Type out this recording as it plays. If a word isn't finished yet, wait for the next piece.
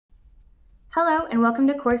Hello and welcome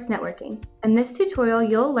to Course Networking. In this tutorial,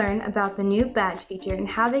 you'll learn about the new badge feature and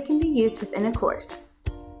how they can be used within a course.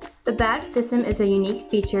 The badge system is a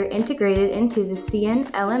unique feature integrated into the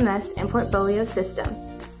CN LMS and portfolio system.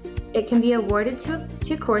 It can be awarded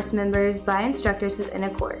to course members by instructors within a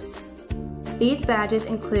course. These badges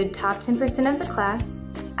include Top 10% of the Class,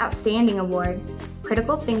 Outstanding Award,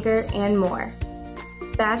 Critical Thinker, and more.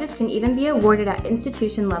 Badges can even be awarded at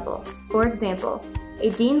institution level, for example, a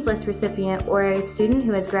Dean's List recipient or a student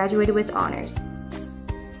who has graduated with honors.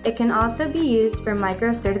 It can also be used for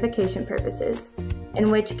micro-certification purposes, in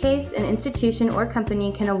which case an institution or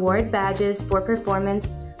company can award badges for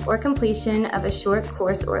performance or completion of a short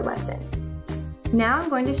course or lesson. Now I'm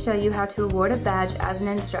going to show you how to award a badge as an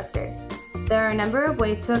instructor. There are a number of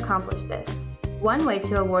ways to accomplish this. One way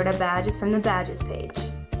to award a badge is from the Badges page.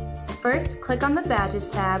 First, click on the Badges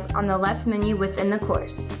tab on the left menu within the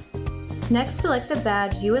course. Next, select the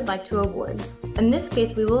badge you would like to award. In this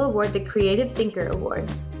case, we will award the Creative Thinker Award.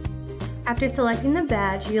 After selecting the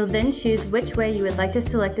badge, you'll then choose which way you would like to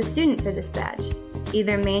select a student for this badge,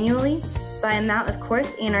 either manually, by amount of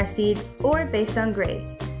course NRCs, or based on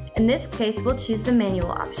grades. In this case, we'll choose the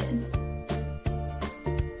manual option.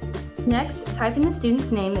 Next, type in the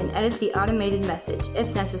student's name and edit the automated message, if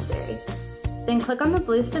necessary. Then click on the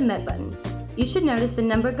blue Submit button. You should notice the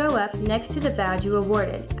number go up next to the badge you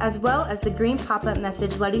awarded, as well as the green pop-up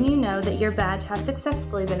message letting you know that your badge has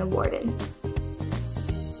successfully been awarded.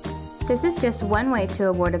 This is just one way to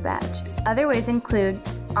award a badge. Other ways include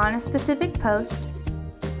on a specific post,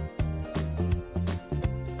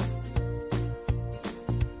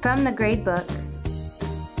 from the gradebook,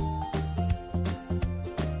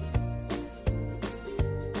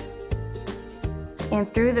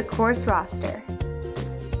 and through the course roster.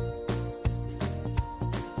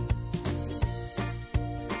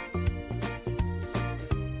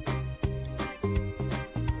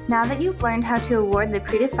 Now that you've learned how to award the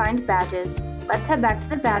predefined badges, let's head back to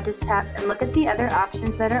the Badges tab and look at the other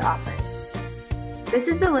options that are offered. This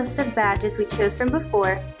is the list of badges we chose from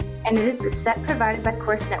before, and it is the set provided by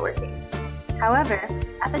CourseNetworking. However,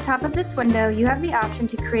 at the top of this window, you have the option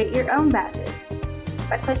to create your own badges.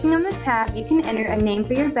 By clicking on the tab, you can enter a name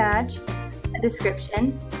for your badge, a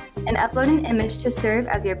description, and upload an image to serve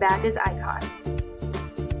as your badge's icon.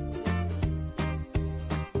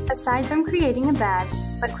 Aside from creating a badge,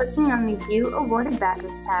 by clicking on the View Awarded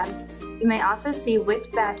Badges tab, you may also see which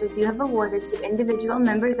badges you have awarded to individual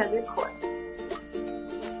members of your course.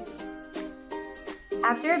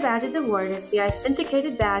 After a badge is awarded, the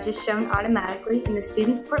authenticated badge is shown automatically in the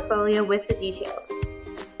student's portfolio with the details.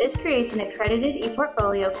 This creates an accredited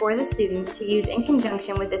e-portfolio for the student to use in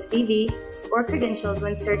conjunction with a CV or credentials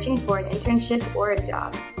when searching for an internship or a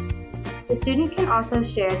job. The student can also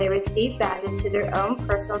share their received badges to their own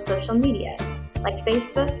personal social media, like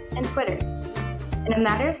Facebook and Twitter. In a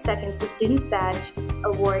matter of seconds, the student's badge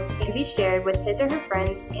award can be shared with his or her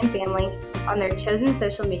friends and family on their chosen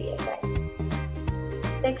social media sites.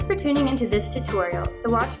 Thanks for tuning into this tutorial. To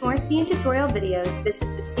watch more CN tutorial videos, visit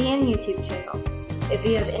the CN YouTube channel. If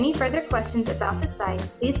you have any further questions about the site,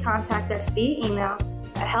 please contact us via email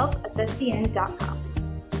at help@thecn.com.